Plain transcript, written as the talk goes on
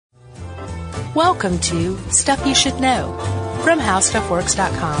Welcome to Stuff You Should Know from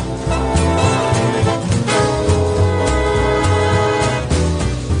HowStuffWorks.com.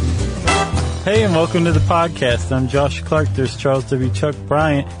 Hey, and welcome to the podcast. I'm Josh Clark. There's Charles W. Chuck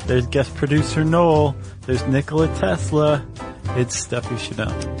Bryant. There's guest producer Noel. There's Nikola Tesla. It's Stuff You Should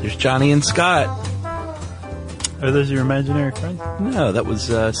Know. There's Johnny and Scott. Are those your imaginary friends? No, that was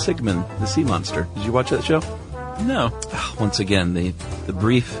Sigmund, the sea monster. Did you watch that show? No. Once again, the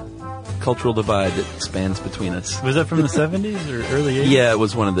brief cultural divide that spans between us. Was that from the 70s or early 80s? Yeah, it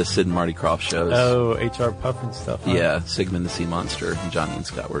was one of the Sid and Marty Krofft shows. Oh, H.R. Puff and stuff. Huh? Yeah, Sigmund the sea monster, and Johnny and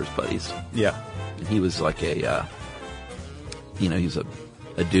Scott were his buddies. Yeah. And he was like he was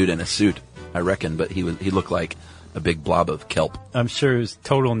a dude in a suit, I reckon, but he looked like a big blob of kelp. I'm sure it was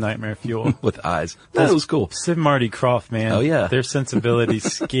total nightmare fuel. With eyes. That was cool. Sid and Marty Krofft, man. Oh, yeah. Their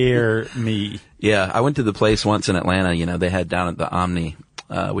sensibilities scare me. Yeah, I went to the place once in Atlanta, they had down at the Omni,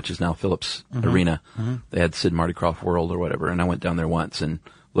 which is now Phillips Arena. Mm-hmm. They had Sid and Marty Krofft World or whatever, and I went down there once, and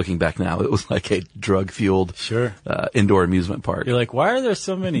looking back now, it was like a drug-fueled indoor amusement park. You're like, why are there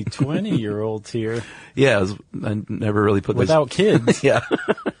so many 20-year-olds here? Yeah, I never really put without kids. Yeah.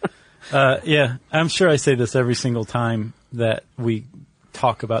 Yeah, I'm sure I say this every single time that we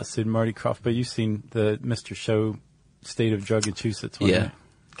talk about Sid and Marty Krofft, but you've seen the Mr. Show State of Drug-a-chusetts one. Yeah. Right?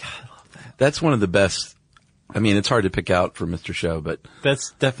 God, I love that. That's one of the best. I mean, it's hard to pick out for Mr. Show, but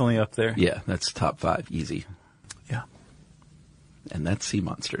that's definitely up there. Yeah, that's top 5, easy. Yeah. And that's Sea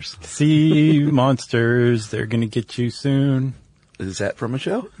Monsters. Sea Monsters, they're going to get you soon. Is that from a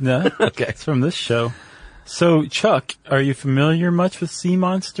show? No. Okay. It's from this show. So, Chuck, are you familiar much with sea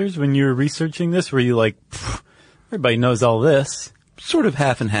monsters when you were researching this? Were you like, everybody knows all this? Sort of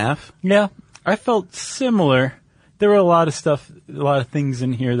half and half. Yeah, I felt similar. There were a lot of things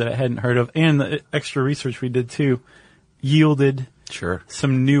in here that I hadn't heard of, and the extra research we did too yielded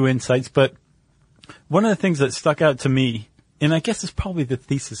some new insights. But one of the things that stuck out to me, and I guess is probably the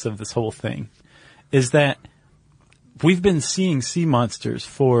thesis of this whole thing, is that we've been seeing sea monsters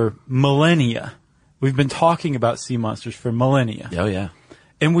for millennia. We've been talking about sea monsters for millennia. Oh, yeah.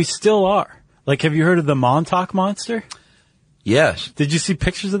 And we still are. Like, have you heard of the Montauk Monster? Yes. Did you see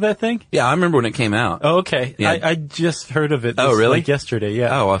pictures of that thing? Yeah, I remember when it came out. Oh, okay. Yeah. I just heard of it. Oh, really? Like yesterday, yeah.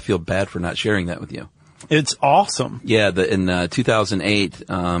 Oh, I feel bad for not sharing that with you. It's awesome. Yeah, in 2008,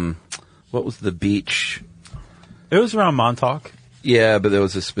 what was the beach? It was around Montauk. Yeah, but there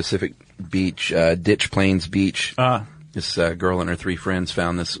was a specific beach, Ditch Plains Beach. This girl and her 3 friends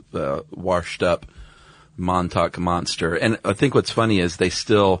found this washed up Montauk monster. And I think what's funny is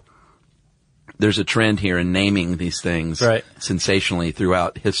there's a trend here in naming these things sensationally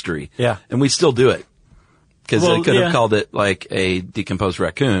throughout history. Yeah. And we still do it. Because they could have called it like a decomposed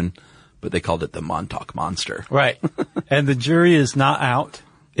raccoon, but they called it the Montauk Monster. Right. And the jury is not out.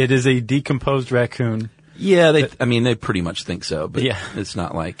 It is a decomposed raccoon. Yeah, they pretty much think so, but it's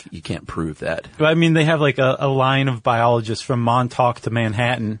not like you can't prove that. I mean, they have like a line of biologists from Montauk to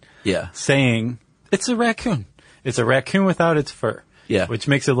Manhattan saying, it's a raccoon. It's a raccoon without its fur. Yeah. Which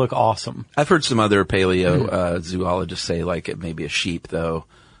makes it look awesome. I've heard some other paleo zoologists say like it may be a sheep, though.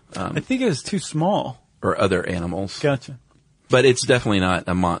 I think it was too small. Or other animals. Gotcha. But it's definitely not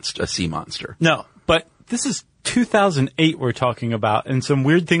a sea monster. No, but this is 2008 we're talking about, and some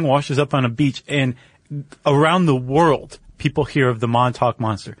weird thing washes up on a beach, and around the world, people hear of the Montauk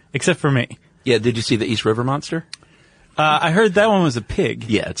Monster, except for me. Yeah, did you see the East River Monster? I heard that one was a pig.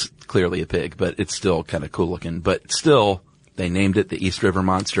 Yeah, it's clearly a pig, but it's still kind of cool looking. But still, they named it the East River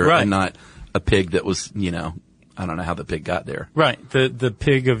Monster and not a pig that was, I don't know how the pig got there. Right, the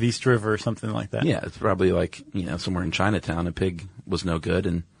pig of East River or something like that. Yeah, it's probably like, somewhere in Chinatown, a pig was no good,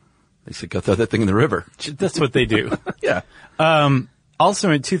 and they said, go throw that thing in the river. That's what they do. Yeah.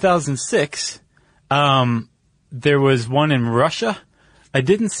 Also in 2006, there was one in Russia. I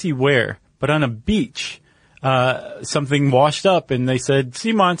didn't see where, but on a beach, something washed up and they said,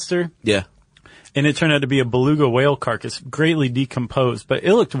 sea monster. Yeah. And it turned out to be a beluga whale carcass, greatly decomposed, but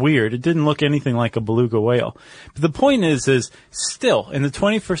it looked weird. It didn't look anything like a beluga whale. But the point is still in the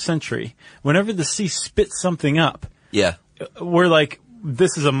 21st century, whenever the sea spits something up, we're like,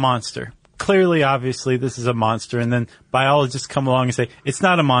 this is a monster. Clearly, obviously, this is a monster. And then biologists come along and say, it's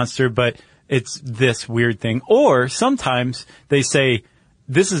not a monster, but it's this weird thing. Or sometimes they say,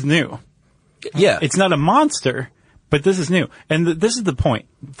 this is new. Yeah. It's not a monster, but this is new. And this is the point,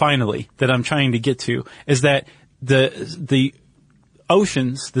 finally, that I'm trying to get to, is that the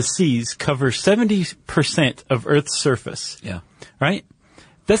oceans, the seas, cover 70% of Earth's surface. Yeah. Right?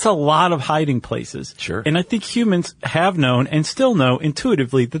 That's a lot of hiding places. Sure. And I think humans have known and still know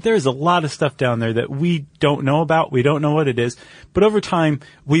intuitively that there's a lot of stuff down there that we don't know about. We don't know what it is. But over time,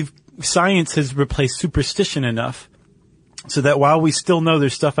 we've science has replaced superstition enough so that while we still know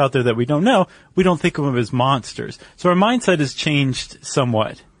there's stuff out there that we don't know, we don't think of them as monsters. So our mindset has changed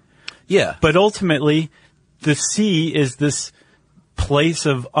somewhat. Yeah. But ultimately, the sea is this place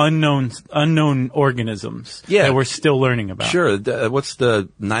of unknown organisms that we're still learning about. Sure. What's the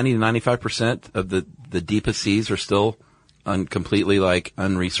 90 to 95% of the deepest seas are still completely like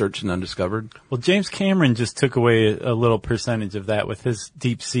unresearched and undiscovered? Well, James Cameron just took away a little percentage of that with his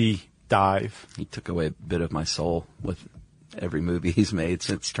deep sea dive. He took away a bit of my soul with every movie he's made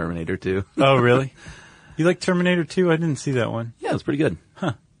since Terminator 2. Oh, really? You like Terminator 2? I didn't see that one. Yeah, it was pretty good.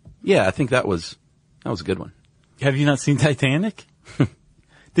 Huh. Yeah, I think that was a good one. Have you not seen Titanic?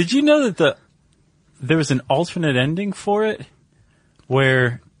 Did you know that there was an alternate ending for it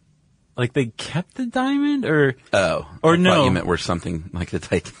where like they kept the diamond or no? Thought you meant where something like the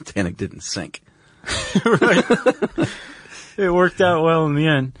Titanic didn't sink. Right. It worked out well in the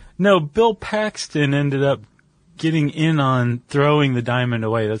end. No, Bill Paxton ended up getting in on throwing the diamond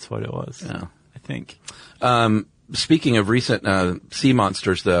away. That's what it was. Oh. I think. Speaking of recent sea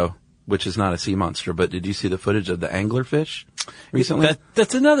monsters, though, which is not a sea monster, but did you see the footage of the anglerfish recently?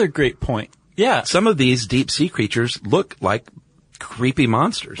 That's another great point. Yeah. Some of these deep sea creatures look like creepy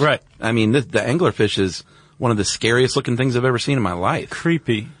monsters. Right. I mean, the anglerfish is one of the scariest looking things I've ever seen in my life.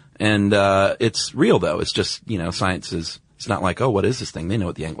 Creepy. And it's real, though. It's just, science is, it's not like, oh, what is this thing? They know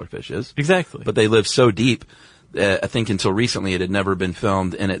what the anglerfish is. Exactly. But they live so deep. I think until recently it had never been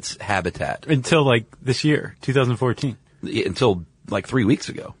filmed in its habitat. Until like this year, 2014. Until like 3 weeks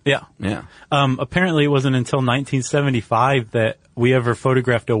ago. Yeah. Yeah. Apparently it wasn't until 1975 that we ever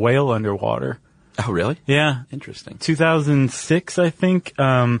photographed a whale underwater. Oh, really? Yeah. Interesting. 2006, I think,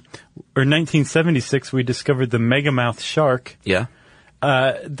 or 1976, we discovered the megamouth shark. Yeah.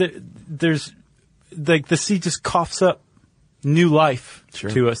 There's, like, the sea just coughs up new life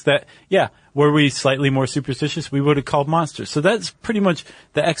to us that, were we slightly more superstitious, we would have called monsters. So that's pretty much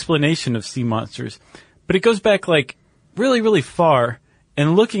the explanation of sea monsters. But it goes back, like, really, really far,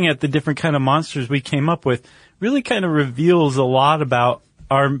 and looking at the different kind of monsters we came up with really kind of reveals a lot about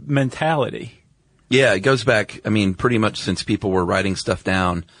our mentality. Yeah, it goes back, I mean, pretty much since people were writing stuff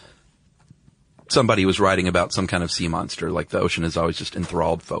down, somebody was writing about some kind of sea monster. Like, the ocean has always just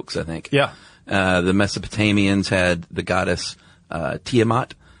enthralled folks, I think. Yeah. The Mesopotamians had the goddess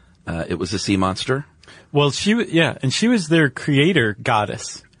Tiamat. It was a sea monster. Well, she was their creator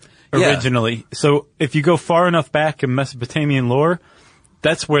goddess originally. Yeah. So if you go far enough back in Mesopotamian lore,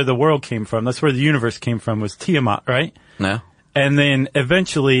 that's where the world came from. That's where the universe came from, was Tiamat, right? No. And then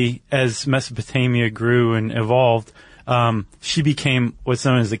eventually, as Mesopotamia grew and evolved, she became what's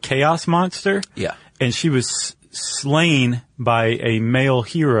known as a chaos monster. Yeah. And she was slain by a male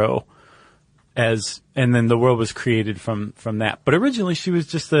hero and then the world was created from that. But originally she was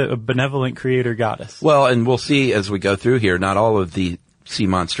just a benevolent creator goddess. Well, and we'll see as we go through here, not all of the sea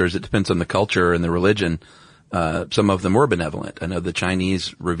monsters, it depends on the culture and the religion. Some of them were benevolent. I know the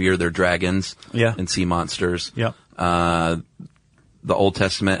Chinese revere their dragons and sea monsters. Yeah. The Old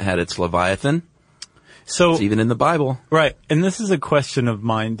Testament had its Leviathan. So it's even in the Bible. Right. And this is a question of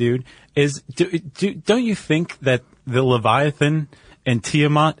mine, dude, don't you think that the Leviathan and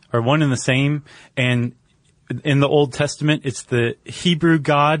Tiamat are one and the same? And in the Old Testament, it's the Hebrew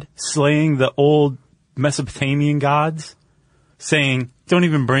God slaying the old Mesopotamian gods, saying, don't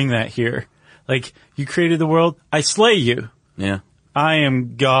even bring that here. Like, you created the world, I slay you. Yeah. I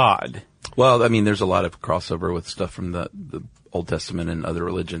am God. Well, I mean, there's a lot of crossover with stuff from the Old Testament and other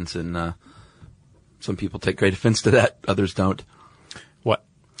religions, and some people take great offense to that, others don't. What?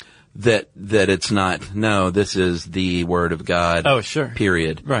 That it's not, no, this is the Word of God. Oh, sure.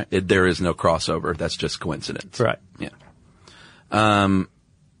 Period. Right. There is no crossover. That's just coincidence. Right. Yeah.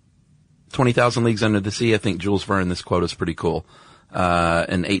 20,000 Leagues Under the Sea, I think Jules Verne, this quote is pretty cool. In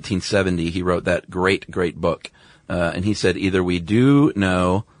 1870, he wrote that great book. And he said, either we do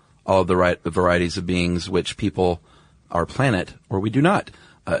know all of the varieties of beings which people our planet, or we do not.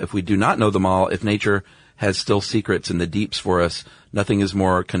 If we do not know them all, if nature has still secrets in the deeps for us, nothing is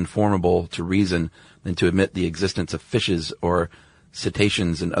more conformable to reason than to admit the existence of fishes or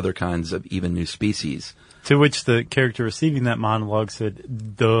cetaceans and other kinds of even new species. To which the character receiving that monologue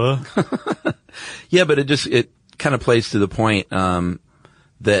said, duh. Yeah, but it kind of plays to the point,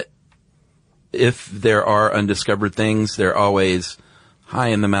 that if there are undiscovered things, they're always high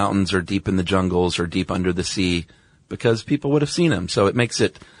in the mountains or deep in the jungles or deep under the sea, because people would have seen them. So it makes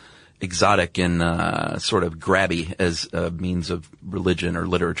it exotic and sort of grabby as a means of religion or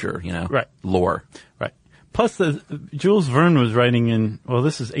literature, Right. Lore. Right. Plus, Jules Verne was writing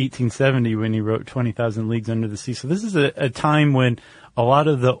this is 1870 when he wrote 20,000 Leagues Under the Sea. So this is a time when a lot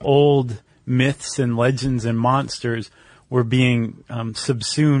of the old myths and legends and monsters were being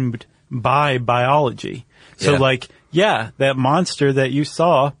subsumed by biology. So that monster that you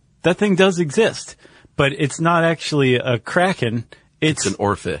saw, that thing does exist, but it's not actually a kraken. It's an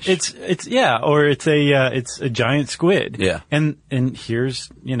oarfish. It's a giant squid. Yeah. And here's,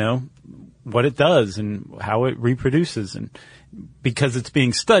 what it does and how it reproduces, and because it's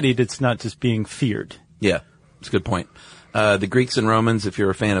being studied, it's not just being feared. Yeah. It's a good point. The Greeks and Romans, if you're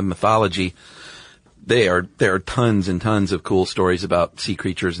a fan of mythology, there are tons and tons of cool stories about sea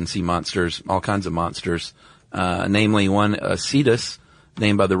creatures and sea monsters, all kinds of monsters. Namely one, Cetus,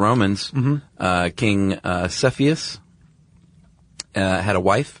 named by the Romans, King Cepheus, had a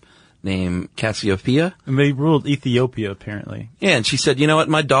wife named Cassiopeia. And they ruled Ethiopia, apparently. Yeah, and she said, you know what,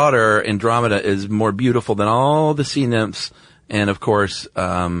 my daughter Andromeda is more beautiful than all the sea nymphs. And of course,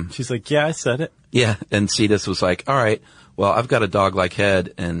 she's like, yeah, I said it. Yeah, and Cetus was like, all right, well, I've got a dog-like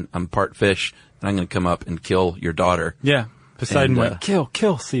head and I'm part fish, and I'm going to come up and kill your daughter. Yeah. Poseidon went,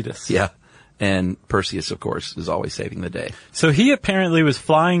 kill Cetus. Yeah. And Perseus, of course, is always saving the day. So he apparently was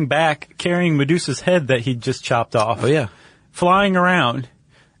flying back, carrying Medusa's head that he'd just chopped off. Oh, yeah. Flying around,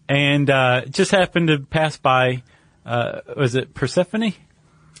 and just happened to pass by, was it Persephone,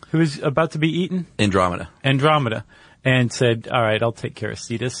 who was about to be eaten? Andromeda. And said, all right, I'll take care of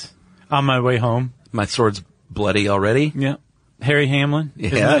Cetus on my way home. My sword's bloody already. Yeah. Harry Hamlin. Yeah.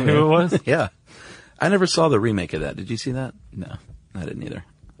 Isn't that who it was? Yeah. I never saw the remake of that. Did you see that? No. I didn't either.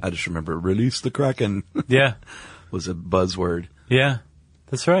 I just remember release the Kraken. Yeah. Was a buzzword. Yeah.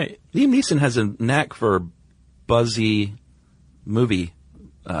 That's right. Liam Neeson has a knack for buzzy movie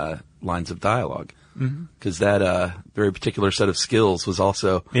lines of dialogue. Because that very particular set of skills was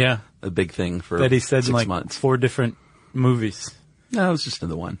also a big thing for that he said 6 in like months. 4 different movies. No, it was just in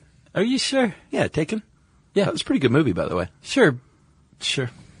the one. Are you sure? Yeah, Taken. Yeah. That was a pretty good movie, by the way. Sure.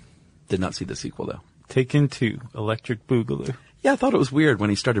 Did not see the sequel, though. Taken 2, Electric Boogaloo. Yeah, I thought it was weird when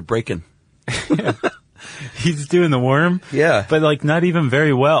he started breaking. Yeah. He's doing the worm. Yeah. But like not even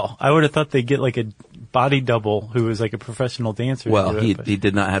very well. I would have thought they'd get like a body double who was like a professional dancer. Well, he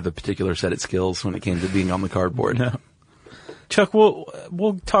did not have a particular set of skills when it came to being on the cardboard. No. Chuck,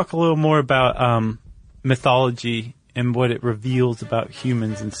 we'll talk a little more about mythology and what it reveals about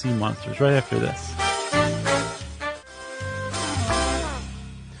humans and sea monsters right after this.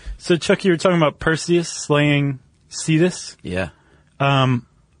 So, Chuck, you were talking about Perseus slaying Cetus. Yeah.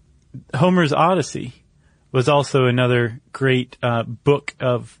 Homer's Odyssey was also another great book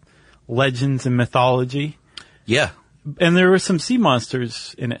of legends and mythology. Yeah. And there were some sea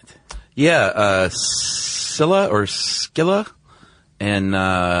monsters in it. Yeah, Scylla or Scylla and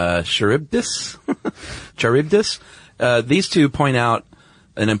Charybdis. Charybdis. These two point out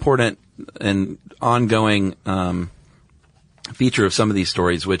an important and ongoing feature of some of these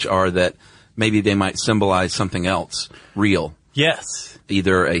stories, which are that maybe they might symbolize something else real. Yes.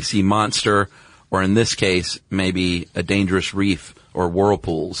 Either a sea monster, or in this case, maybe a dangerous reef or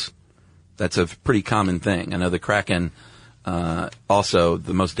whirlpools. That's a pretty common thing. I know the Kraken, also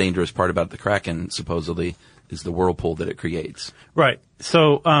the most dangerous part about the Kraken, supposedly, is the whirlpool that it creates. Right.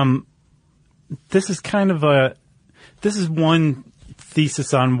 So, this is one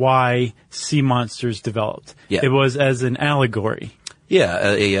thesis on why sea monsters developed. Yeah. It was as an allegory.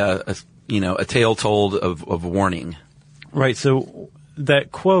 Yeah, a tale told of warning. Right. So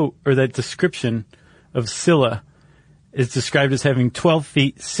that quote or that description of Scylla is described as having 12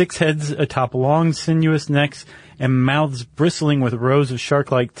 feet, 6 heads atop long, sinuous necks, and mouths bristling with rows of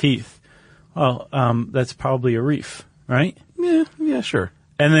shark-like teeth. Well, that's probably a reef, right? Yeah, sure.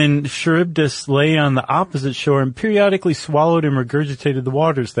 And then Charybdis lay on the opposite shore and periodically swallowed and regurgitated the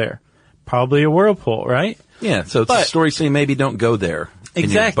waters there. Probably a whirlpool, right? Yeah, so it's a story saying maybe don't go there in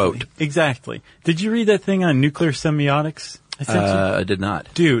your boat. Exactly. Did you read that thing on nuclear semiotics? I did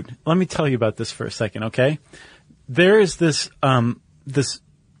not. Dude, let me tell you about this for a second, okay? There is this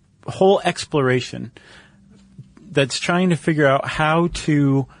whole exploration that's trying to figure out how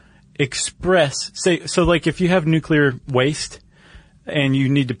to express, so like if you have nuclear waste and you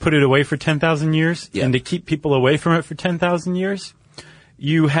need to put it away for 10,000 years and to keep people away from it for 10,000 years,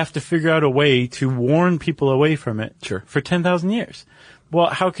 you have to figure out a way to warn people away from it for 10,000 years. Well,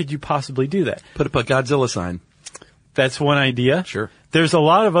 how could you possibly do that? Put up a Godzilla sign. That's one idea. Sure. There's a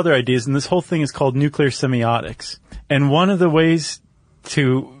lot of other ideas, and this whole thing is called nuclear semiotics. And one of the ways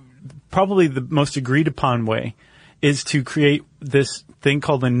to, probably the most agreed upon way, is to create this thing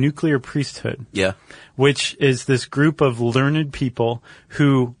called a nuclear priesthood. Yeah. Which is this group of learned people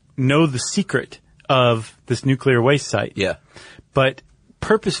who know the secret of this nuclear waste site. Yeah. But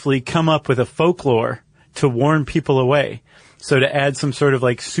purposefully come up with a folklore to warn people away. So to add some sort of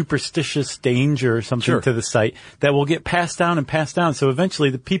like superstitious danger or something Sure. to the site that will get passed down and passed down. So eventually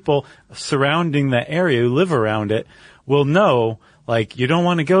the people surrounding that area who live around it will know, like, you don't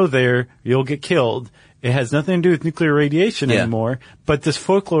want to go there, you'll get killed. It has nothing to do with nuclear radiation Yeah. anymore, but this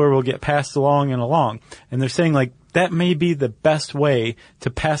folklore will get passed along and along. And they're saying, like, that may be the best way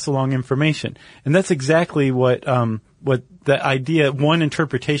to pass along information. And that's exactly what the idea, one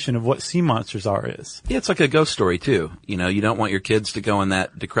interpretation of what sea monsters are is. Yeah, it's like a ghost story too. You know, you don't want your kids to go in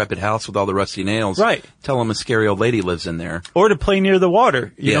that decrepit house with all the rusty nails. Right. Tell them a scary old lady lives in there. Or to play near the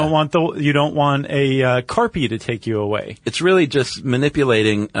water. You Yeah. don't want a Carpy to take you away. It's really just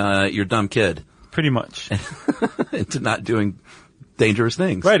manipulating your dumb kid Pretty much. into not doing dangerous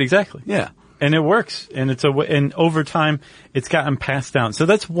things. Right, exactly. Yeah. And it works, and and over time, it's gotten passed down. So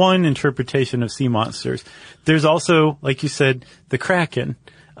that's one interpretation of sea monsters. There's also, like you said, the Kraken,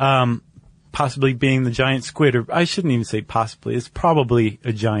 possibly being the giant squid, or I shouldn't even say possibly, it's probably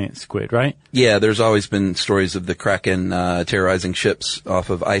a giant squid, right? Yeah, there's always been stories of the Kraken terrorizing ships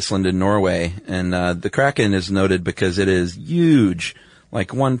off of Iceland and Norway. And the Kraken is noted because it is huge, like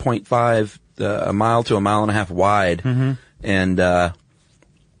 1.5 a mile to a mile and a half wide. Mm-hmm. And,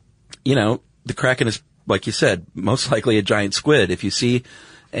 you know, the Kraken is, like you said, most likely a giant squid. If you see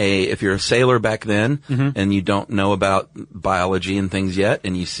if you're a sailor back then Mm-hmm. and you don't know about biology and things yet,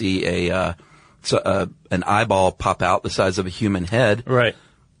 and you see an eyeball pop out the size of a human head, Right.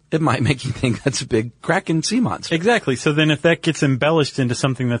 it might make you think that's a big Kraken sea monster. Exactly. So then if that gets embellished into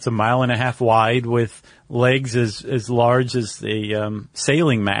something that's a mile and a half wide with legs as large as a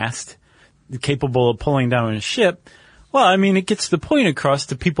sailing mast, capable of pulling down a ship, well, I mean, it gets the point across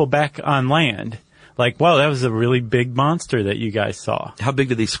to people back on land. Like, wow, that was a really big monster that you guys saw. How big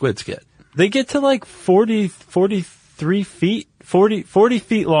do these squids get? They get to like 43 feet, 40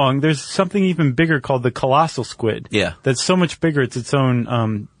 feet long. There's something even bigger called the colossal squid. Yeah. That's so much bigger. It's its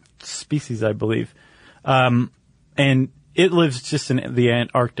own, species, I believe. And it lives just in the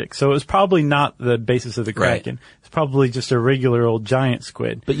Antarctic. So it was probably not the basis of the Kraken. Right. It's probably just a regular old giant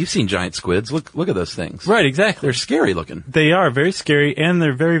squid. But you've seen giant squids. Look at those things. Right, exactly. They're scary looking. They are very scary, and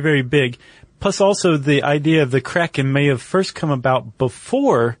they're very, very big. Plus also the idea of the Kraken may have first come about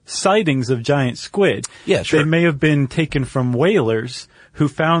before sightings of giant squid. Yeah, sure. They may have been taken from whalers who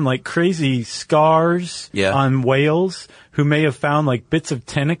found like crazy scars Yeah. on whales, who may have found like bits of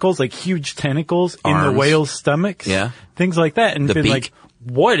tentacles, like huge tentacles in the Arms. whale's stomachs. Yeah. Things like that. And The been beak. like,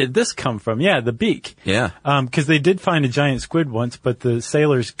 where did this come from? Yeah, the beak. Yeah. Cause they did find a giant squid once, but the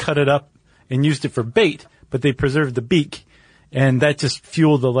sailors cut it up and used it for bait, but they preserved the beak. And that just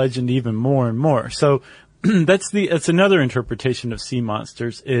fueled the legend even more and more. So that's another interpretation of sea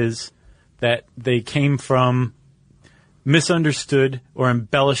monsters, is that they came from misunderstood or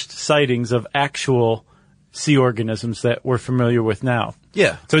embellished sightings of actual sea organisms that we're familiar with now.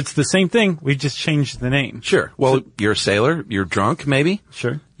 Yeah. So it's the same thing, we just changed the name. Sure. Well, you're a sailor. You're drunk, maybe.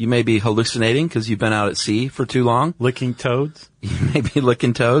 Sure. You may be hallucinating because you've been out at sea for too long. Licking toads. You may be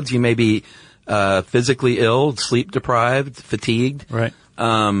licking toads. You may be physically ill, sleep deprived, fatigued. Right.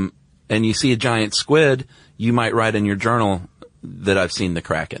 And you see a giant squid, you might write in your journal that I've seen the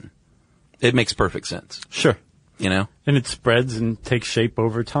Kraken. It makes perfect sense. Sure. You know? And it spreads and takes shape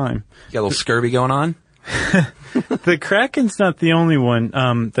over time. You got a little scurvy going on? The Kraken's not the only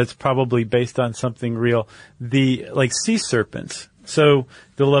one that's probably based on something real. Like sea serpents. So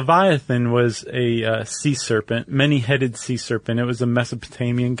the Leviathan was a sea serpent, many-headed sea serpent. It was a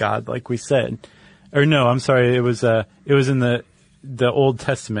Mesopotamian god, like we said. Or no, I'm sorry, it was in the Old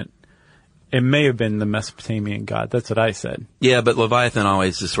Testament. It may have been the Mesopotamian god. That's what I said. Yeah, but Leviathan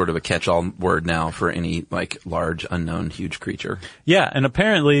always is sort of a catch-all word now for any, like, large, unknown, huge creature. Yeah, and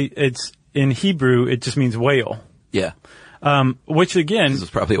apparently it's, in Hebrew, it just means whale. Yeah. Which again, This is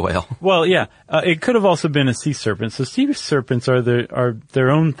probably a whale. well, yeah, it could have also been a sea serpent. So sea serpents are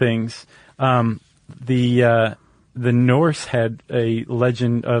their own things. The Norse had a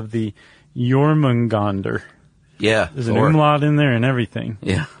legend of the Jormungandr. Yeah. There's an Thor. umlaut in there and everything.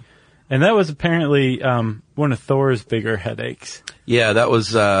 Yeah. And that was apparently one of Thor's bigger headaches. Yeah, that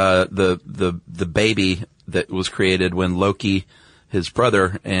was the baby that was created when Loki, his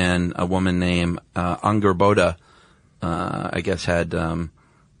brother, and a woman named Angerboda, I guess, had the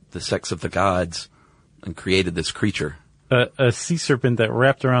sex of the gods and created this creature. A sea serpent that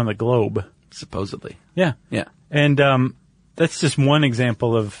wrapped around the globe. Supposedly. Yeah. Yeah. And that's just one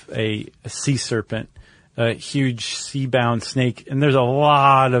example of a sea serpent, a huge sea-bound snake. And there's a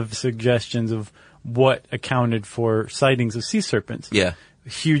lot of suggestions of what accounted for sightings of sea serpents. Yeah.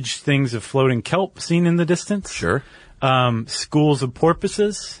 Huge things of floating kelp seen in the distance. Sure. Schools of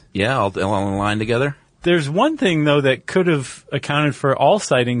porpoises. Yeah, all in line together. There's one thing, though, that could have accounted for all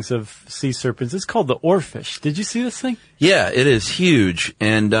sightings of sea serpents. It's called the oarfish. Did you see this thing? Yeah, it is huge.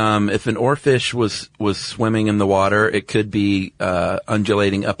 And if an oarfish was swimming in the water, it could be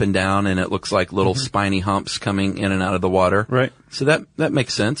undulating up and down, and it looks like little spiny humps coming in and out of the water. Right. So that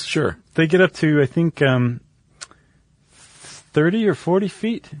makes sense, sure. They get up to, I think, 30 or 40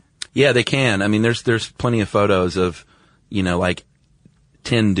 feet. Yeah, they can. I mean, there's plenty of photos of, like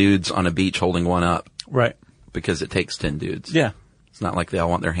 10 dudes on a beach holding one up. Right. Because it takes 10 dudes. Yeah. It's not like they all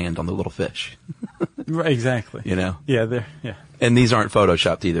want their hand on the little fish. Right, exactly. Yeah, yeah. And these aren't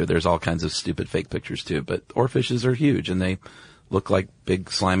photoshopped either. There's all kinds of stupid fake pictures too. But oarfishes are huge, and they look like big,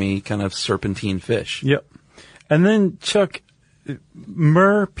 slimy, kind of serpentine fish. Yep. And then, Chuck,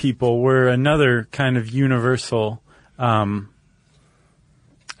 mer people were another kind of universal, I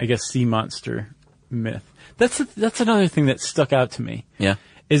guess, sea monster myth. That's another thing that stuck out to me. Yeah.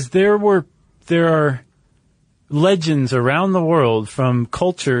 Is there are legends around the world from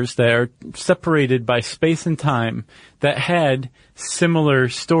cultures that are separated by space and time that had similar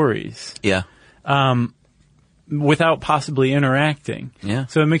stories. Yeah. Without possibly interacting. Yeah.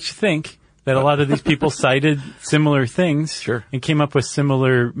 So it makes you think that a lot of these people cited similar things. Sure. And came up with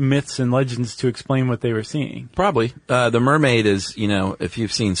similar myths and legends to explain what they were seeing. Probably. The mermaid is, if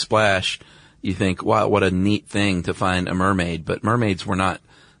you've seen Splash, you think, wow, what a neat thing to find a mermaid. But mermaids were not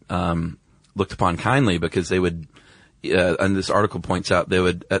looked upon kindly because they would, and this article points out, they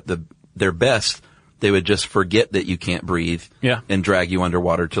would, at their best, they would just forget that you can't breathe. Yeah. And drag you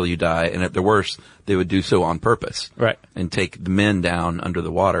underwater till you die. And at their worst, they would do so on purpose. Right. And take the men down under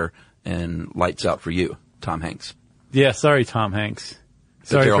the water and lights out for you, Tom Hanks. Yeah, sorry, Tom Hanks.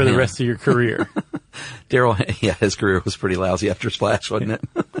 Sorry for the rest of your career. Yeah, his career was pretty lousy after Splash, wasn't it?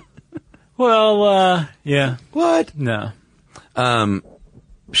 Well, yeah. What? No.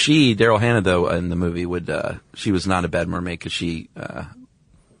 Daryl Hannah, though, in the movie she was not a bad mermaid because she,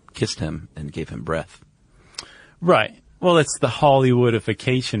 kissed him and gave him breath. Right. Well, it's the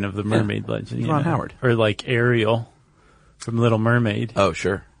Hollywoodification of the mermaid legend. Ron Howard. Or like Ariel from Little Mermaid. Oh,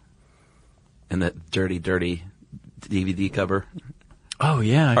 sure. And that dirty DVD cover. Oh,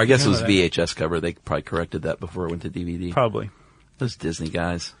 yeah. I guess it was VHS cover. They probably corrected that before it went to DVD. Probably. Those Disney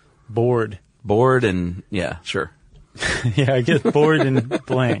guys. Bored and, yeah, sure. Yeah, I guess bored and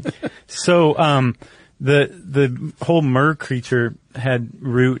blank. So, the whole mer creature had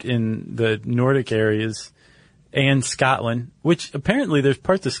root in the Nordic areas and Scotland, which apparently there's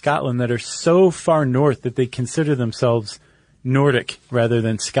parts of Scotland that are so far north that they consider themselves Nordic rather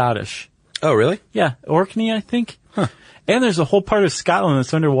than Scottish. Oh, really? Yeah, Orkney, I think. Huh. And there's a whole part of Scotland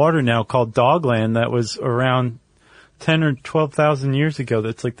that's underwater now called Dogland that was around 10 or 12,000 years ago.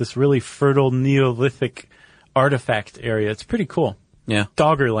 That's like this really fertile Neolithic artifact area. It's pretty cool. Yeah.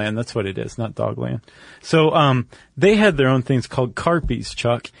 Doggerland, that's what it is, not Dogland. So, they had their own things called Carpies,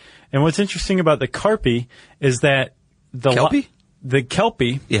 Chuck. And what's interesting about the Carpie is that Kelpie? The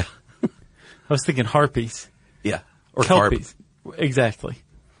Kelpie. Yeah. I was thinking Harpies. Yeah. Or Kelpies. carp. Exactly.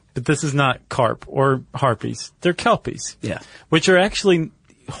 But this is not carp or harpies. They're kelpies. Yeah. Which are actually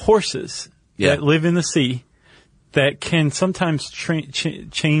horses that live in the sea that can sometimes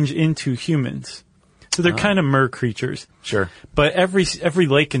change into humans. So they're kind of mer creatures. Sure. But every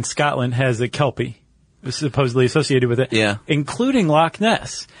lake in Scotland has a kelpie supposedly associated with it. Yeah. Including Loch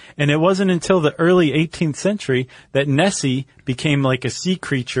Ness. And it wasn't until the early 18th century that Nessie became like a sea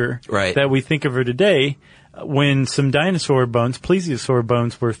creature that we think of her today, when some dinosaur bones, plesiosaur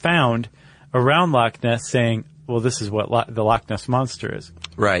bones, were found around Loch Ness saying, well, this is what the Loch Ness Monster is.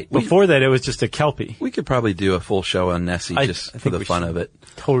 Right. Before that, it was just a kelpie. We could probably do a full show on Nessie just for the fun of it.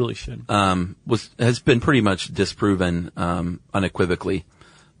 Totally should. Has been pretty much disproven unequivocally,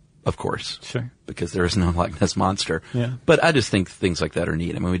 of course. Sure. Because there is no Loch Ness Monster. Yeah. But I just think things like that are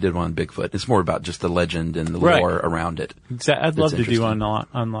neat. I mean, we did one on Bigfoot. It's more about just the legend and the lore around it. Exactly. I'd love to do one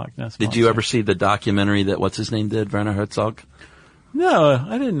on Loch Ness Monster. Did you ever see the documentary that what's his name did, Werner Herzog? No,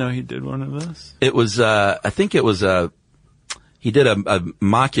 I didn't know he did one of those. It was, I think it was he did a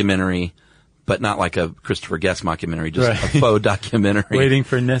mockumentary, but not like a Christopher Guest mockumentary, just a faux documentary. Waiting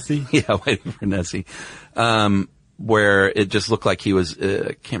for Nessie? Yeah, Waiting for Nessie. Where it just looked like he was,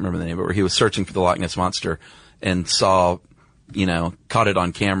 I can't remember the name, but where he was searching for the Loch Ness Monster and saw, caught it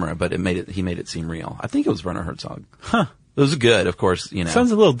on camera, but he made it seem real. I think it was Werner Herzog. Huh. It was good, of course,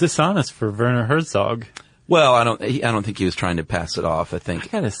 Sounds a little dishonest for Werner Herzog. Well, I don't think he was trying to pass it off. I think. I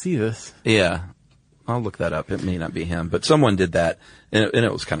gotta see this. Yeah. I'll look that up. It may not be him, but someone did that, and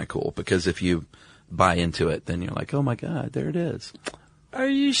it was kind of cool because if you buy into it, then you're like, oh my God, there it is. Are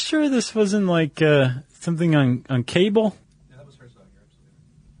you sure this wasn't like something on cable? Yeah, that was Herzog, you're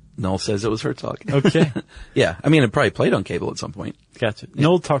absolutely Noel says it was her talk. Okay. Yeah. I mean, it probably played on cable at some point. Gotcha.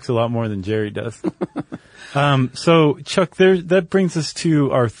 Noel talks a lot more than Jerry does. So Chuck, that brings us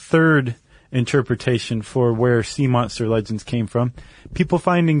to our third interpretation for where sea monster legends came from. People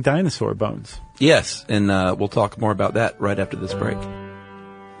finding dinosaur bones. Yes. And, we'll talk more about that right after this break.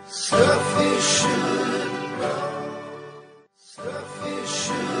 Stuff you shouldn't know. Stuff you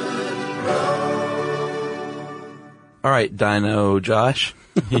shouldn't know. All right, Dino Josh.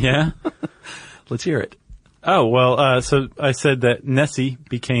 Yeah. Let's hear it. Oh, well, so I said that Nessie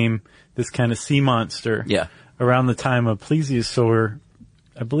became this kind of sea monster. Yeah. Around the time of plesiosaur,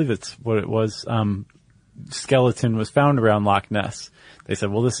 I believe it's what it was, skeleton was found around Loch Ness. They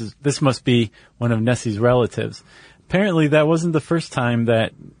said, well, this must be one of Nessie's relatives. Apparently that wasn't the first time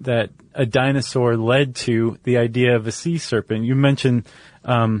that a dinosaur led to the idea of a sea serpent. You mentioned,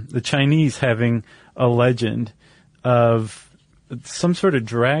 the Chinese having a legend of some sort of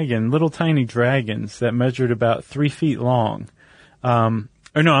dragon, little tiny dragons that measured about 3 feet long. About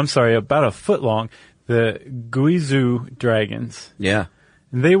a foot long. The Guizhou dragons. Yeah.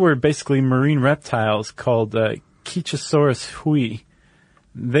 They were basically marine reptiles called, Chichosaurus hui.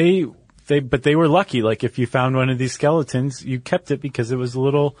 But they were lucky. Like if you found one of these skeletons, you kept it because it was a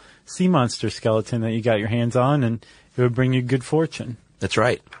little sea monster skeleton that you got your hands on, and it would bring you good fortune. That's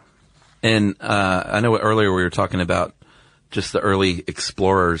right. And, I know earlier we were talking about just the early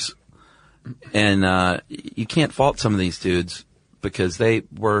explorers, and, you can't fault some of these dudes because they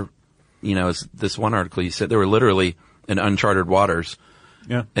were, as this one article you said, they were literally in uncharted waters.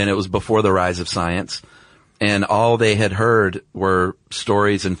 Yeah. And it was before the rise of science. And all they had heard were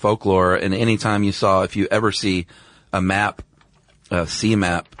stories and folklore. And anytime if you ever see a map, a sea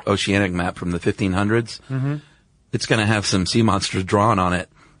map, oceanic map from the 1500s, it's going to have some sea monsters drawn on it,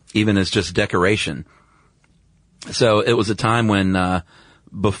 even as just decoration. So it was a time when,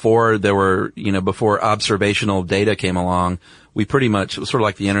 before observational data came along, we pretty much, it was sort of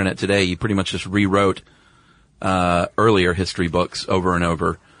like the internet today, you pretty much just rewrote, earlier history books over and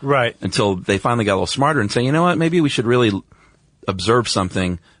over. Right. Until they finally got a little smarter and say, you know what, maybe we should really observe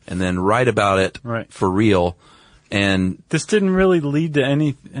something and then write about it for real. And this didn't really lead to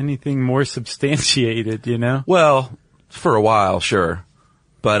anything more substantiated, Well, for a while, sure.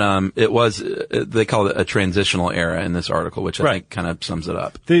 But, it was, they call it a transitional era in this article, which I think kind of sums it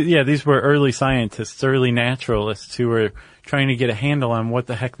up. These were early scientists, early naturalists who were trying to get a handle on what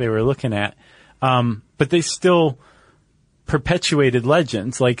the heck they were looking at. But they still perpetuated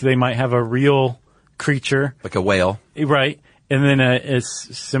legends, like they might have a real creature. Like a whale. Right. And then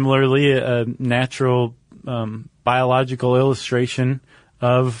it's similarly a natural, biological illustration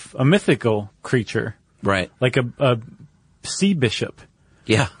of a mythical creature. Right. Like a sea bishop.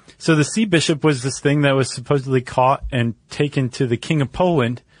 Yeah. So the sea bishop was this thing that was supposedly caught and taken to the king of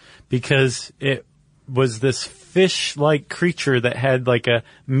Poland because it was this fish-like creature that had like a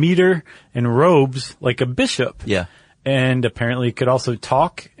mitre and robes like a bishop. Yeah. And apparently it could also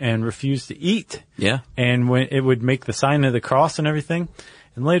talk and refuse to eat. Yeah. And when it would make the sign of the cross and everything.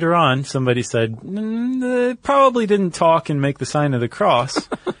 And later on, somebody said, it probably didn't talk and make the sign of the cross.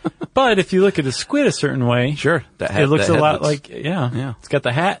 But if you look at a squid a certain way, sure, it looks a lot like, it's got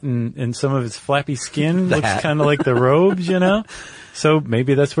the hat and some of its flappy skin looks kind of like the robes, So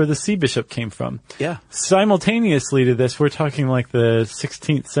maybe that's where the sea bishop came from. Yeah. Simultaneously to this, we're talking like the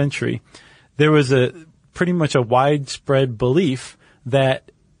 16th century. There was pretty much a widespread belief that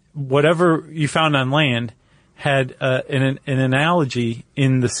whatever you found on land had an analogy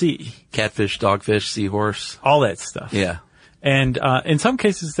in the sea. Catfish, dogfish, seahorse. All that stuff. Yeah. And in some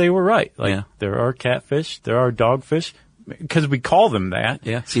cases they were right. Like there are catfish, there are dogfish, because we call them that.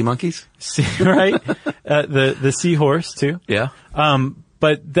 Yeah. Sea monkeys. Right? The seahorse too. Yeah.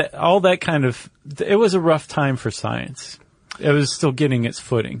 But all that kind of, it was a rough time for science. It was still getting its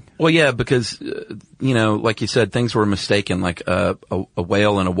footing. Well, yeah, because, like you said, things were mistaken. Like, a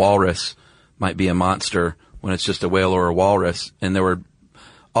whale and a walrus might be a monster when it's just a whale or a walrus. And there were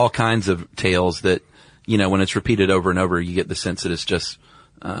all kinds of tales that, when it's repeated over and over, you get the sense that it's just,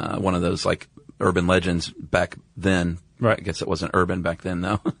 one of those like urban legends back then. Right. I guess it wasn't urban back then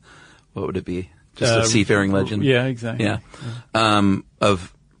though. What would it be? Just a seafaring legend? Yeah, exactly. Yeah.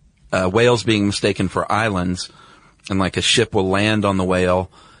 Of, whales being mistaken for islands. And like a ship will land on the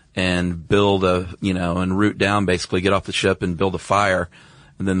whale and build and root down, basically get off the ship and build a fire.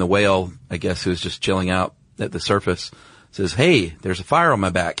 And then the whale, I guess, who's just chilling out at the surface says, hey, there's a fire on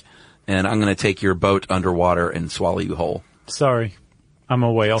my back and I'm going to take your boat underwater and swallow you whole. Sorry. I'm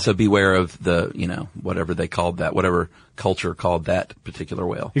a whale. So beware of the, whatever they called that, whatever culture called that particular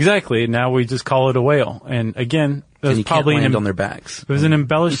whale. Exactly. Now we just call it a whale. And again, And you can't probably land on their backs. It was an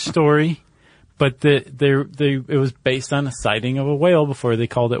embellished story, but it was based on a sighting of a whale before they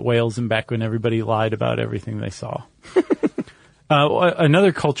called it whales, and back when everybody lied about everything they saw.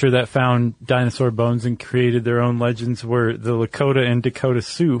 Another culture that found dinosaur bones and created their own legends were the Lakota and Dakota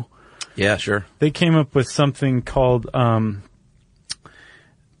Sioux. Yeah, sure. They came up with something called the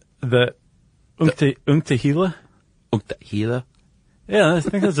Untahila. Untahila? Yeah, I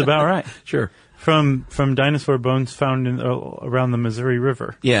think that's about right. Sure. From dinosaur bones found around the Missouri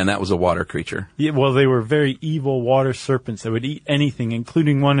River. Yeah, and that was a water creature. Yeah, well, they were very evil water serpents that would eat anything,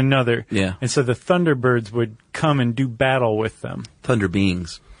 including one another. Yeah. And so the Thunderbirds would come and do battle with them. Thunder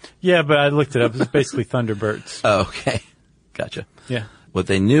beings. Yeah, but I looked it up. It's basically Thunderbirds. Oh, okay. Gotcha. Yeah. What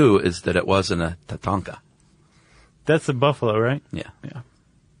they knew is that it wasn't a Tatanka. That's a buffalo, right? Yeah. Yeah.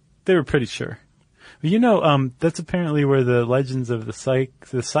 They were pretty sure. You know, that's apparently where the legends of the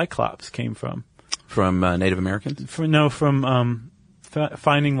Cyclops came from. From Native Americans? From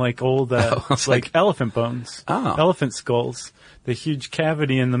finding like old, like elephant bones. Oh. Elephant skulls. The huge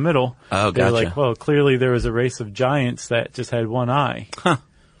cavity in the middle. Oh, They're gotcha. like, well, clearly there was a race of giants that just had one eye. Huh.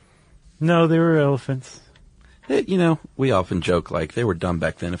 No, they were elephants. You know, we often joke like they were dumb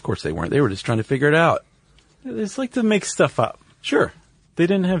back then. Of course they weren't. They were just trying to figure it out. It's like to make stuff up. Sure. They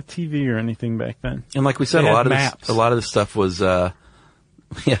didn't have TV or anything back then. And like we said, They a had lot of this stuff was,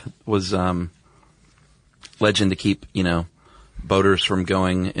 legend to keep, boaters from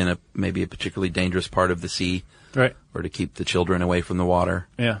going in maybe a particularly dangerous part of the sea. Right. Or to keep the children away from the water.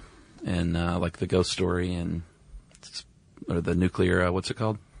 Yeah. And, like the ghost story or the nuclear, what's it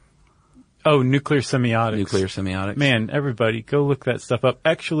called? Oh, nuclear semiotics. Nuclear semiotics. Man, everybody, go look that stuff up.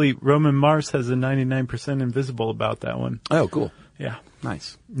 Actually, Roman Mars has a 99% invisible about that one. Oh, cool. Yeah.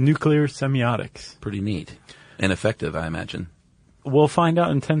 Nice. Nuclear semiotics. Pretty neat. And effective, I imagine. We'll find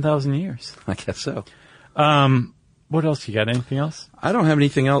out in 10,000 years. I guess so. What else? You got anything else? I don't have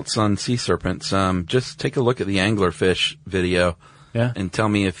anything else on sea serpents. Just take a look at the anglerfish video. Yeah. And tell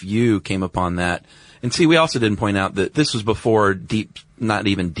me if you came upon that. And see, we also didn't point out that this was before not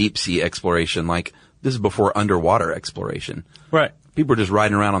even deep sea exploration. Like, this is before underwater exploration. Right. People are just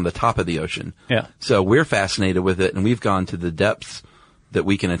riding around on the top of the ocean. Yeah. So we're fascinated with it, and we've gone to the depths that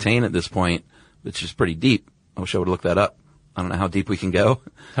we can attain at this point, which is pretty deep. I wish I would look that up. I don't know how deep we can go.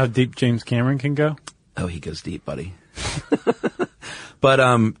 How deep James Cameron can go? Oh, he goes deep, buddy.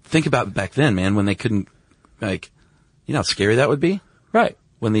 But think about back then, man, when they couldn't, like, you know how scary that would be? Right.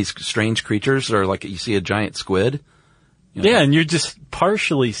 When these strange creatures are like, you see a giant squid. Yeah, and you're just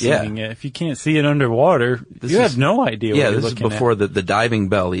partially seeing it. If you can't see it underwater, you have no idea what you're looking at. Yeah, this is before the diving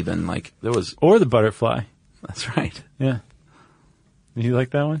bell even. Like, there was... Or the butterfly. That's right. Yeah. You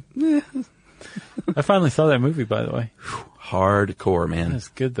like that one? Yeah. I finally saw that movie, by the way. Hardcore, man. That's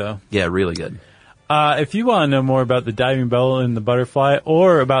good, though. Yeah, really good. If you want to know more about the diving bell and the butterfly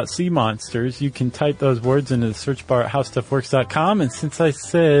or about sea monsters, you can type those words into the search bar at howstuffworks.com. And since I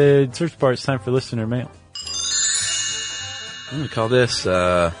said search bar, it's time for listener mail. I'm going to call this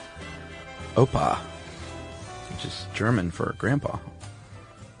Opa, which is German for grandpa.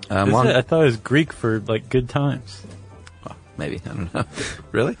 I thought it was Greek for, like, good times. Well, maybe. I don't know.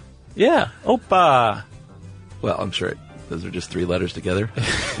 Really? Yeah. Opa. Well, I'm sure those are just three letters together.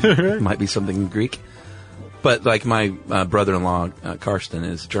 Might be something in Greek. But, like, my brother-in-law, Karsten,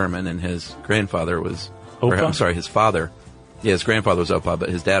 is German, and his grandfather was... his father. Yeah, his grandfather was Opa, but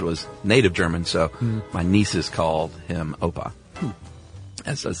his dad was native German, so my nieces called him Opa.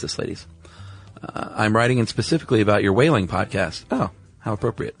 As does this lady's. I'm writing in specifically about your whaling podcast. Oh, how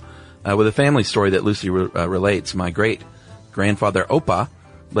appropriate. With a family story that loosely relates, my great-grandfather Opa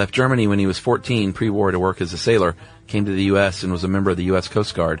left Germany when he was 14, pre-war, to work as a sailor, came to the U.S. and was a member of the U.S.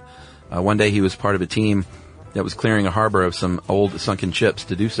 Coast Guard. One day he was part of a team that was clearing a harbor of some old sunken ships.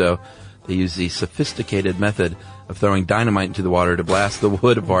 To do so, they used the sophisticated method of throwing dynamite into the water to blast the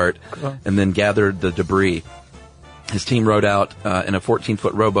wood apart and then gathered the debris. His team rowed out in a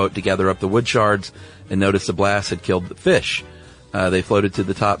 14-foot rowboat to gather up the wood shards and noticed the blast had killed the fish. They floated to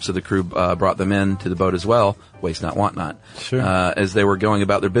the top, so the crew brought them in to the boat as well. Waste not, want not. Sure. As they were going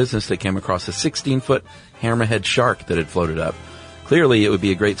about their business, they came across a 16-foot hammerhead shark that had floated up. Clearly, it would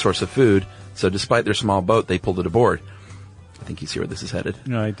be a great source of food, so despite their small boat, they pulled it aboard. I think you see where this is headed.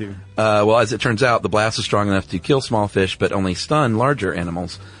 No, I do. Well, as it turns out, the blast was strong enough to kill small fish, but only stun larger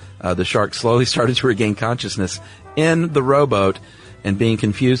animals. The shark slowly started to regain consciousness in the rowboat, and being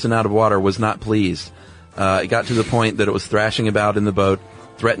confused and out of water, was not pleased. It got to the point that it was thrashing about in the boat,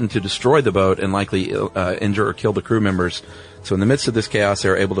 threatened to destroy the boat, and likely injure or kill the crew members. So in the midst of this chaos, they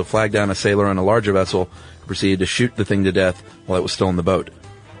were able to flag down a sailor on a larger vessel, who proceeded to shoot the thing to death while it was still in the boat.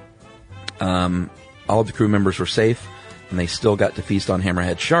 All of the crew members were safe, and they still got to feast on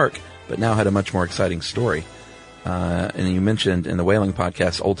Hammerhead Shark, but now had a much more exciting story. And you mentioned in the whaling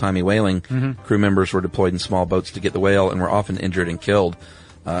podcast, old-timey whaling, crew members were deployed in small boats to get the whale and were often injured and killed.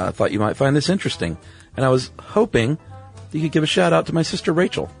 I thought you might find this interesting. And I was hoping you could give a shout-out to my sister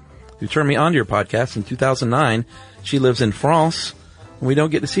Rachel, who turned me onto your podcast in 2009. She lives in France, and we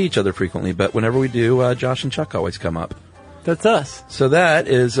don't get to see each other frequently, but whenever we do, Josh and Chuck always come up. That's us. So that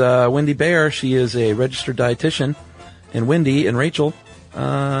is Wendy Bear. She is a registered dietitian. And Wendy and Rachel,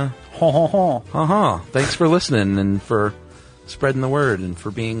 thanks for listening and for spreading the word and for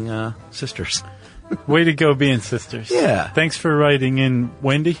being sisters. Way to go being sisters. Yeah. Thanks for writing in,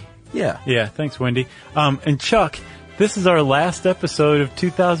 Wendy. Yeah. Yeah, thanks, Wendy. And Chuck, this is our last episode of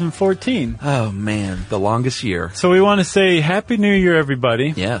 2014. Oh, man, the longest year. So we want to say Happy New Year,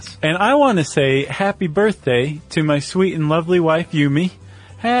 everybody. Yes. And I want to say happy birthday to my sweet and lovely wife, Yumi.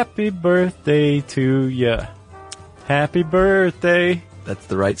 Happy birthday to ya. Happy birthday. That's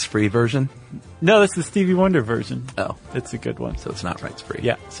the rights-free version? No, that's the Stevie Wonder version. Oh. It's a good one. So it's not rights-free.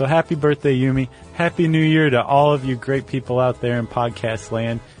 Yeah. So happy birthday, Yumi. Happy New Year to all of you great people out there in podcast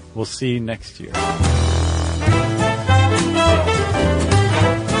land. We'll see you next year.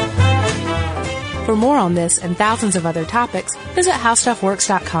 For more on this and thousands of other topics, visit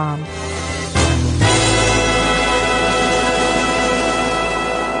HowStuffWorks.com.